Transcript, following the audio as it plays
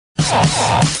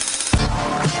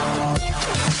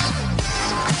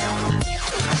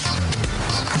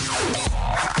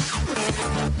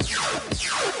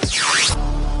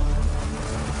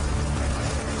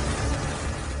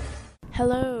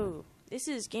Hello, this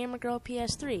is GamerGirl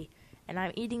PS3, and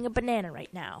I'm eating a banana right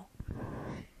now.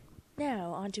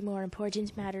 Now, on to more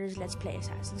important matters, let's play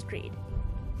Assassin's Creed.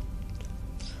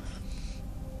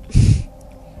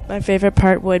 My favorite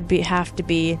part would have to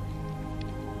be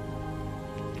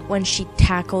when she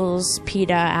tackles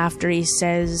PETA after he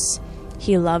says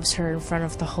he loves her in front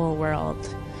of the whole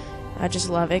world. I just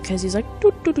love it because he's like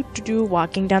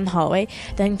walking down the hallway.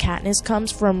 Then Katniss comes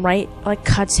from right, like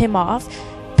cuts him off,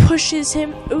 pushes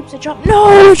him. Oops, I dropped. No,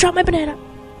 I dropped my banana.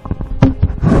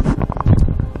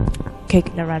 Okay,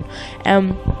 never mind.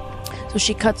 So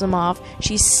she cuts him off.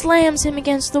 She slams him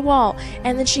against the wall,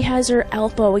 and then she has her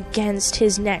elbow against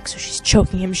his neck, so she's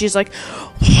choking him. She's like,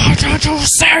 "Why did you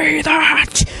say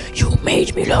that? You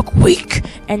made me look weak."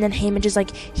 And then Heyman just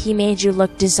like, "He made you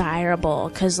look desirable,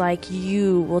 cause like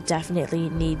you will definitely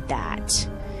need that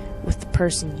with the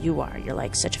person you are. You're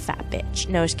like such a fat bitch."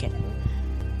 No, just kidding.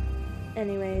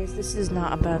 Anyways, this is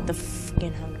not about the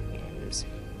fucking Hunger Games.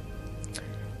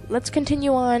 Let's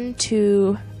continue on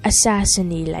to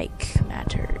assassin-y-like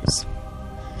matters.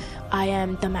 I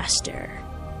am the master.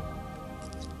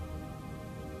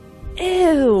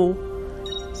 Ew!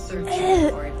 Searching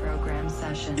for a program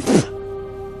session.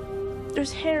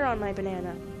 There's hair on my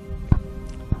banana.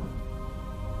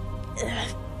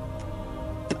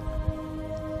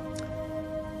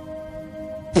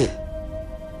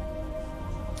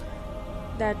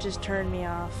 That just turned me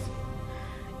off.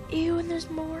 Ew, and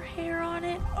there's more hair on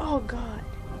it? Oh god.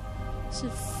 This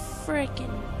is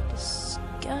freaking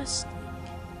disgusting.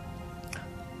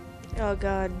 Oh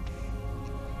god.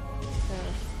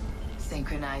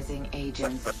 Synchronizing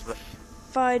agents.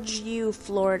 Fudge you,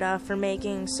 Florida, for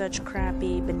making such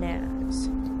crappy bananas.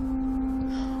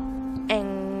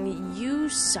 And you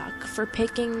suck for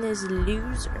picking this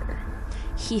loser.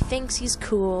 He thinks he's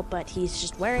cool, but he's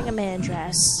just wearing a man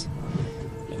dress.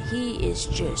 And he is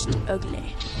just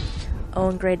ugly.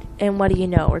 Own grade, and what do you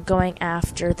know? We're going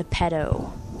after the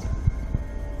pedo.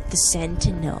 The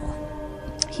Sentinel.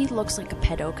 He looks like a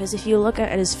pedo, because if you look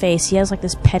at his face, he has like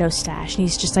this pedo stash, and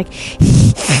he's just like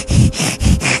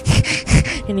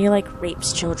and he like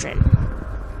rapes children.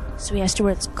 So he has to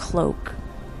wear this cloak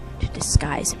to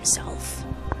disguise himself.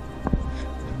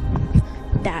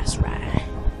 That's right.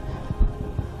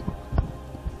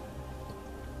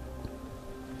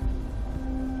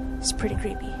 It's pretty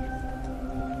creepy.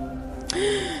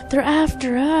 They're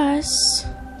after us.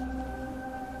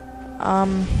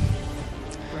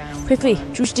 Quickly,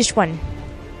 choose this one.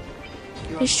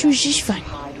 Let's choose this one.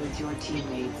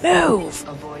 Move!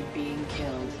 Avoid being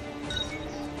killed.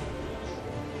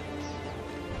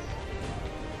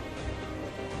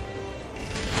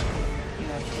 You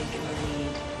have taken the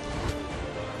lead.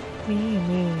 Meow,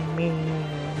 meow,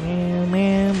 meow,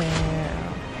 meow, meow.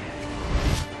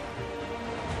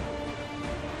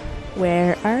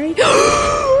 Where are you?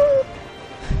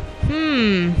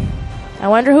 I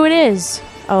wonder who it is.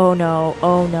 Oh no,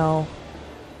 oh no.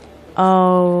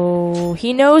 Oh,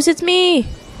 he knows it's me.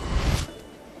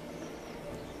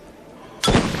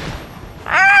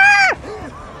 Ah!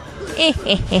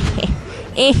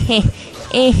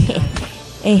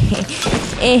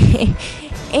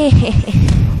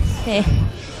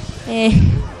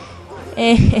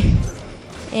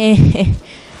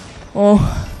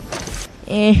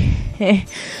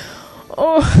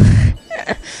 Oh.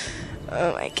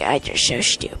 Oh my god, you're so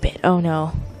stupid. Oh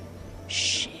no.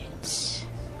 Shit.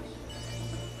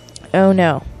 Oh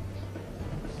no.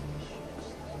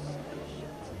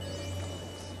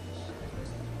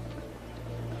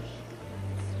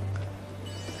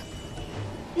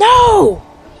 No!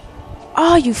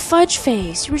 Oh, you fudge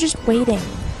face. You were just waiting.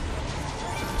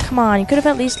 Come on, you could have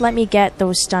at least let me get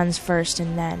those stuns first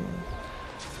and then.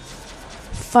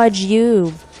 Fudge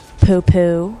you,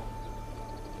 poo-poo.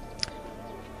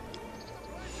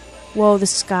 Whoa, the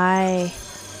sky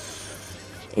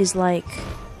is like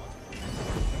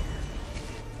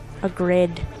a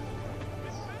grid.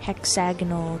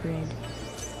 Hexagonal grid.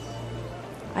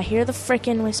 I hear the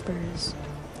frickin' whispers.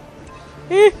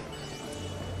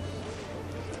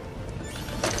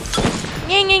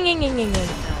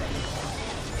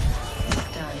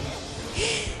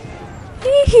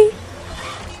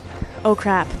 Oh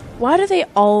crap. Why do they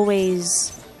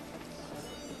always...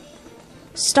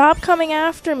 Stop coming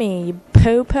after me, you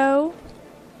po-po.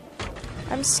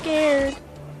 I'm scared.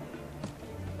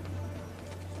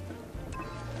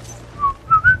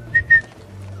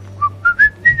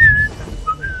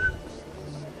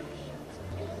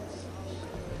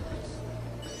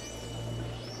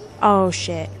 Oh,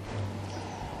 shit.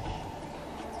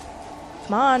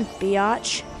 Come on,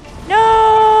 biatch.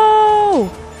 No!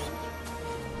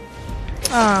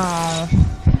 Oh.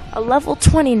 A level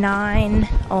 29.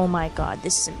 Oh my god,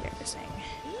 this is embarrassing.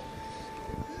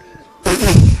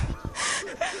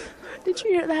 Did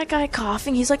you hear that guy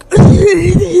coughing? He's like... It's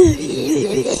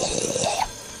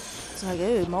like,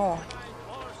 ooh, more.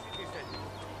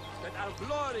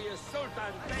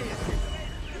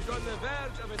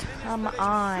 Come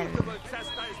on.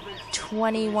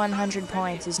 2,100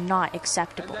 points is not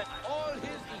acceptable.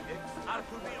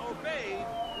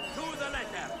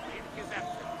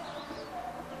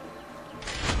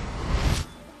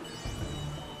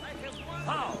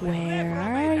 Where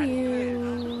are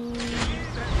you?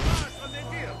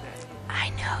 I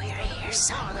know you're here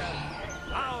somewhere.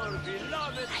 I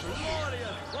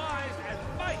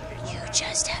know. You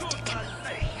just have to come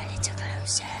over here a little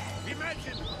closer.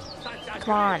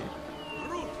 Come on.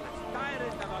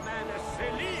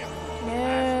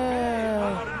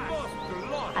 No.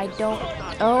 I don't.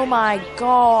 Oh my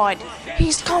god.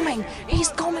 He's coming. He's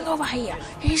coming over here.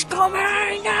 He's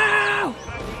coming now.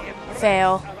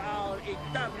 Fail.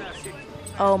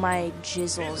 Oh my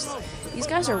jizzles. These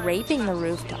guys are raping the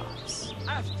rooftops.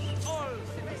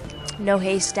 No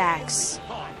haystacks.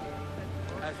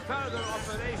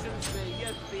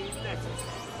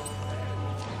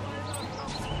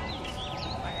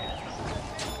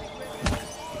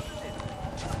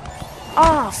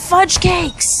 Ah, oh, fudge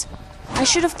cakes! I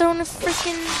should have thrown a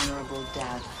freaking...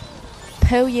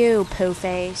 Poo you, poo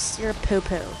face. You're a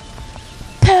poo-poo.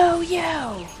 Poo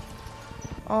you!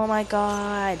 Oh my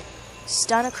god.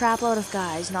 Stun a crap load of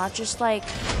guys, not just like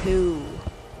poo.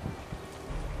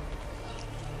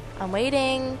 I'm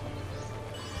waiting.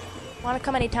 Wanna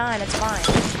come anytime, it's fine.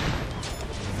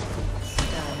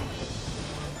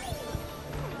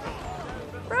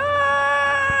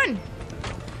 Run!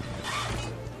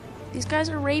 These guys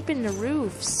are raping the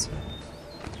roofs.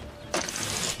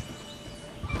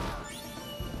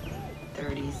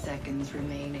 30 seconds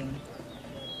remaining.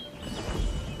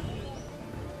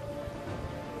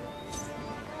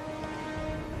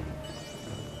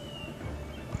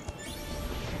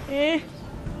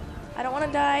 I don't want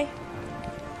to die.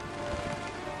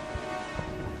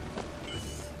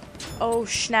 Oh,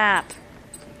 snap.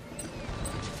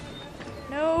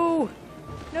 No!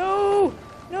 No!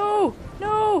 No!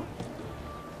 No!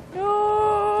 No!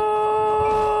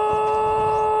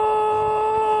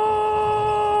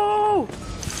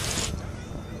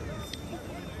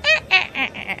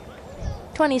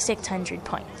 2,600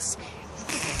 points.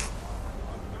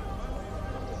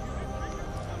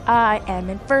 I am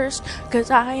in first, cause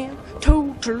I am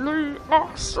totally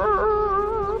awesome.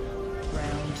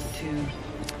 Round 2.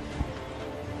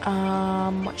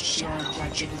 What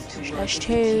let's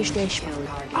choose this one.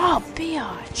 Oh,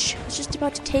 biatch! I was just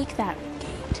about to take that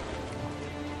gate.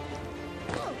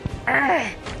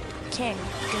 Can't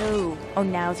go. Oh,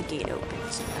 now the gate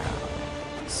opens.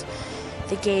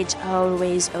 The gate's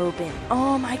always open.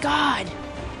 Oh my god!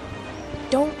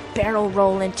 Don't barrel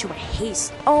roll into a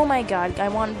haste. Oh my god, I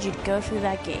wanted you to go through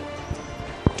that gate.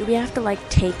 Do we have to, like,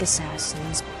 take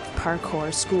Assassin's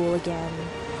parkour school again?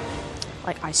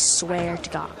 Like, I swear to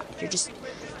god.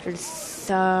 You're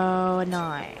so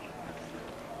annoying.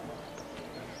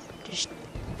 Just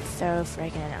so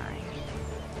freaking annoying.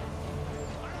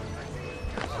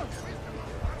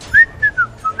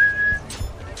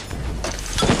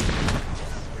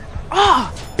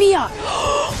 Oh, Bia!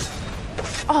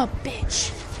 Oh, bitch.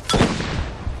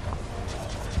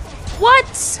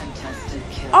 What?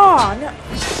 Oh, no.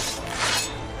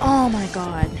 Oh, my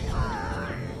God.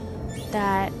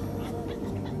 That.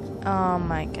 Oh,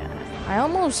 my God. I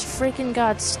almost freaking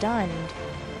got stunned.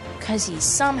 Because he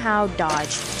somehow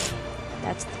dodged me.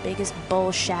 That's the biggest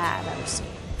bullshit I've ever seen.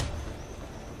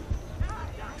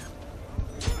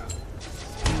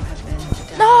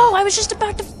 No, I was just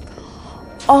about to...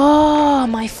 Oh,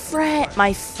 my friend.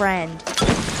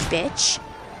 Bitch.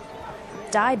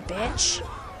 Die, bitch.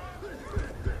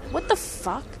 What the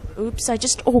fuck? Oops,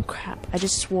 oh crap. I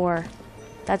just swore.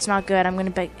 That's not good. I'm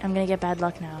gonna get bad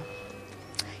luck now.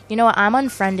 You know what? I'm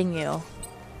unfriending you.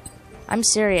 I'm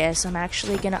serious. I'm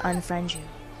actually gonna unfriend you.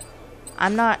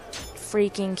 I'm not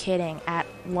freaking kidding at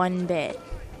one bit.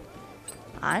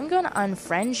 I'm gonna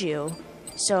unfriend you.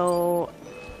 So...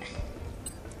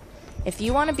 if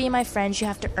you want to be my friend, you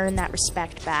have to earn that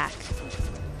respect back.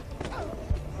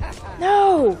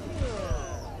 No!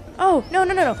 Oh, no.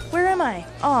 Where am I?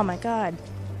 Oh, my God.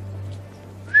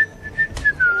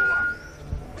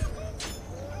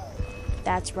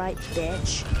 That's right,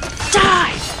 bitch.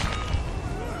 Die!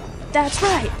 That's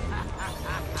right!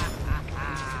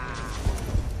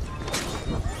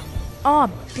 Oh,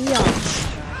 biatch.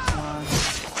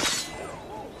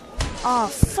 Oh,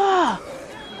 fuck.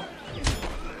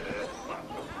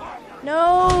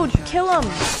 No, kill him.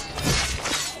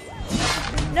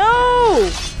 No.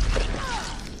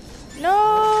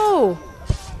 No.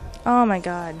 Oh my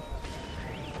god.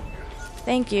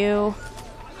 Thank you.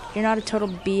 You're not a total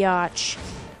biatch.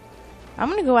 I'm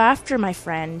gonna go after my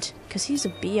friend, because he's a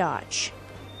biatch.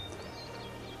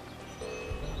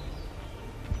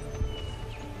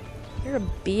 You're a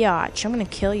biatch. I'm gonna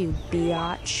kill you,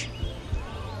 biatch.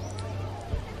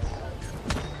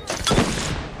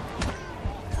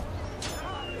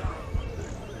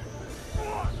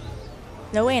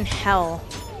 No way in hell.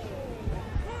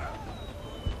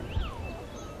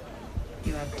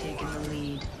 You have taken the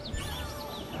lead.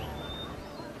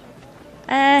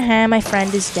 My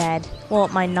friend is dead. Well,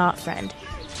 my not friend.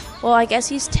 Well, I guess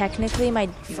he's technically my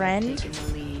friend. You have taken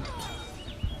the lead.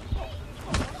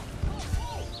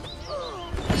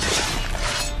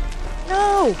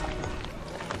 No!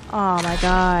 Oh my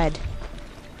god.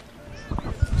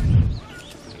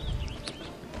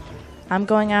 I'm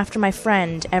going after my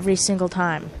friend every single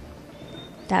time.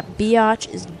 That biatch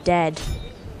is dead.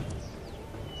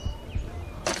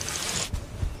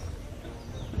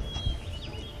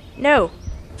 No!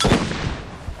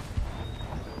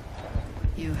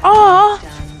 You have Aw!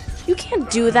 stand. You can't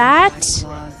do that! It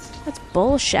was. That's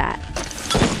bullshit.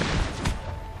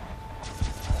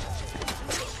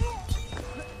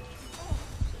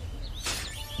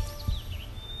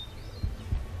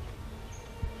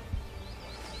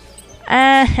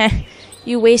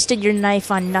 You wasted your knife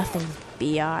on nothing,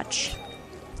 biatch.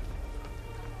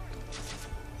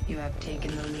 You have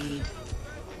taken the lead.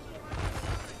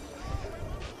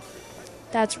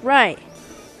 That's right.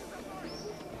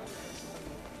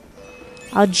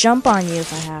 I'll jump on you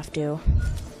if I have to,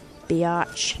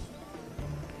 biatch.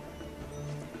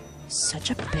 Such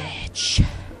a bitch.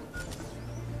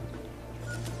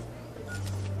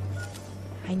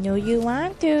 I know you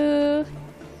want to.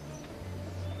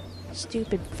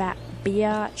 Stupid fat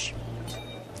biatch.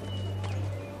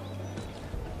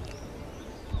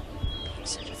 Being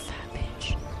such a fat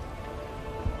bitch.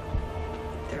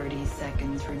 30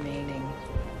 seconds remaining.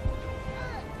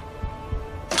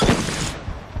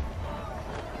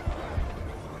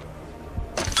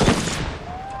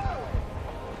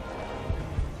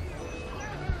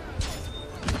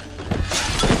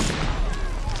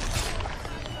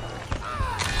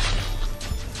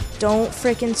 Don't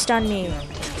freaking stun me.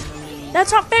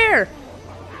 That's not fair!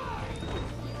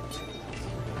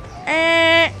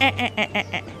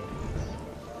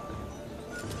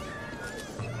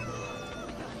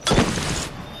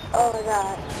 Oh my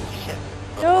god.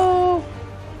 No!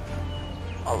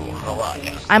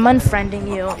 I'm unfriending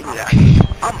you.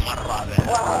 Oh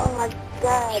my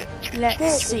god.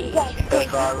 Let's see. Yeah.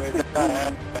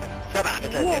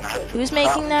 Who's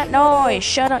making that noise?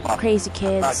 Shut up, you crazy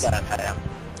kids.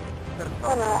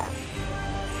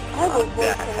 I was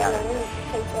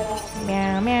working.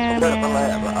 Meow, meow, meow.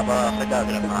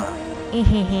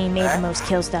 He made the most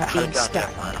kills without being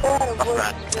stuck.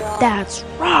 That's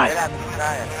right!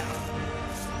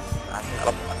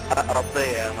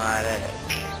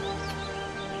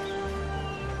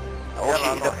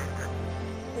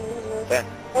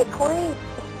 Hey, Queen.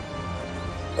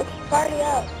 Let's party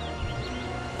up.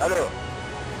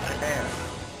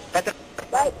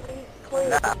 Right, please,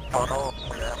 Queen.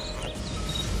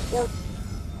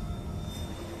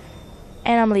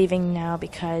 And I'm leaving now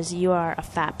because you are a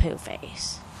fat poo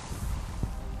face.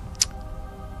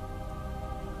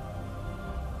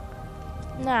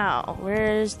 Now,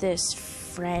 where's this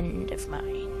friend of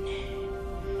mine?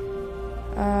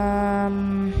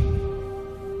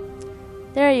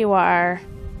 There you are.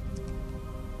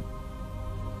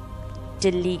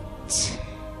 Delete.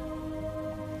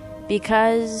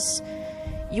 Because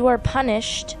you are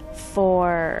punished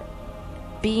for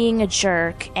being a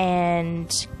jerk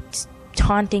and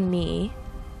taunting me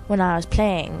when I was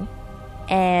playing,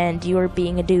 and you are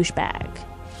being a douchebag.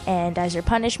 And as your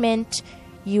punishment,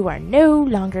 you are no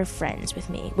longer friends with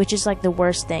me, which is like the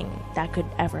worst thing that could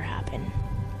ever happen.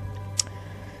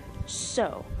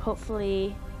 So,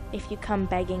 hopefully, if you come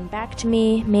begging back to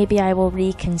me, maybe I will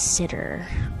reconsider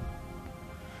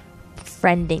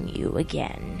friending you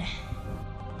again.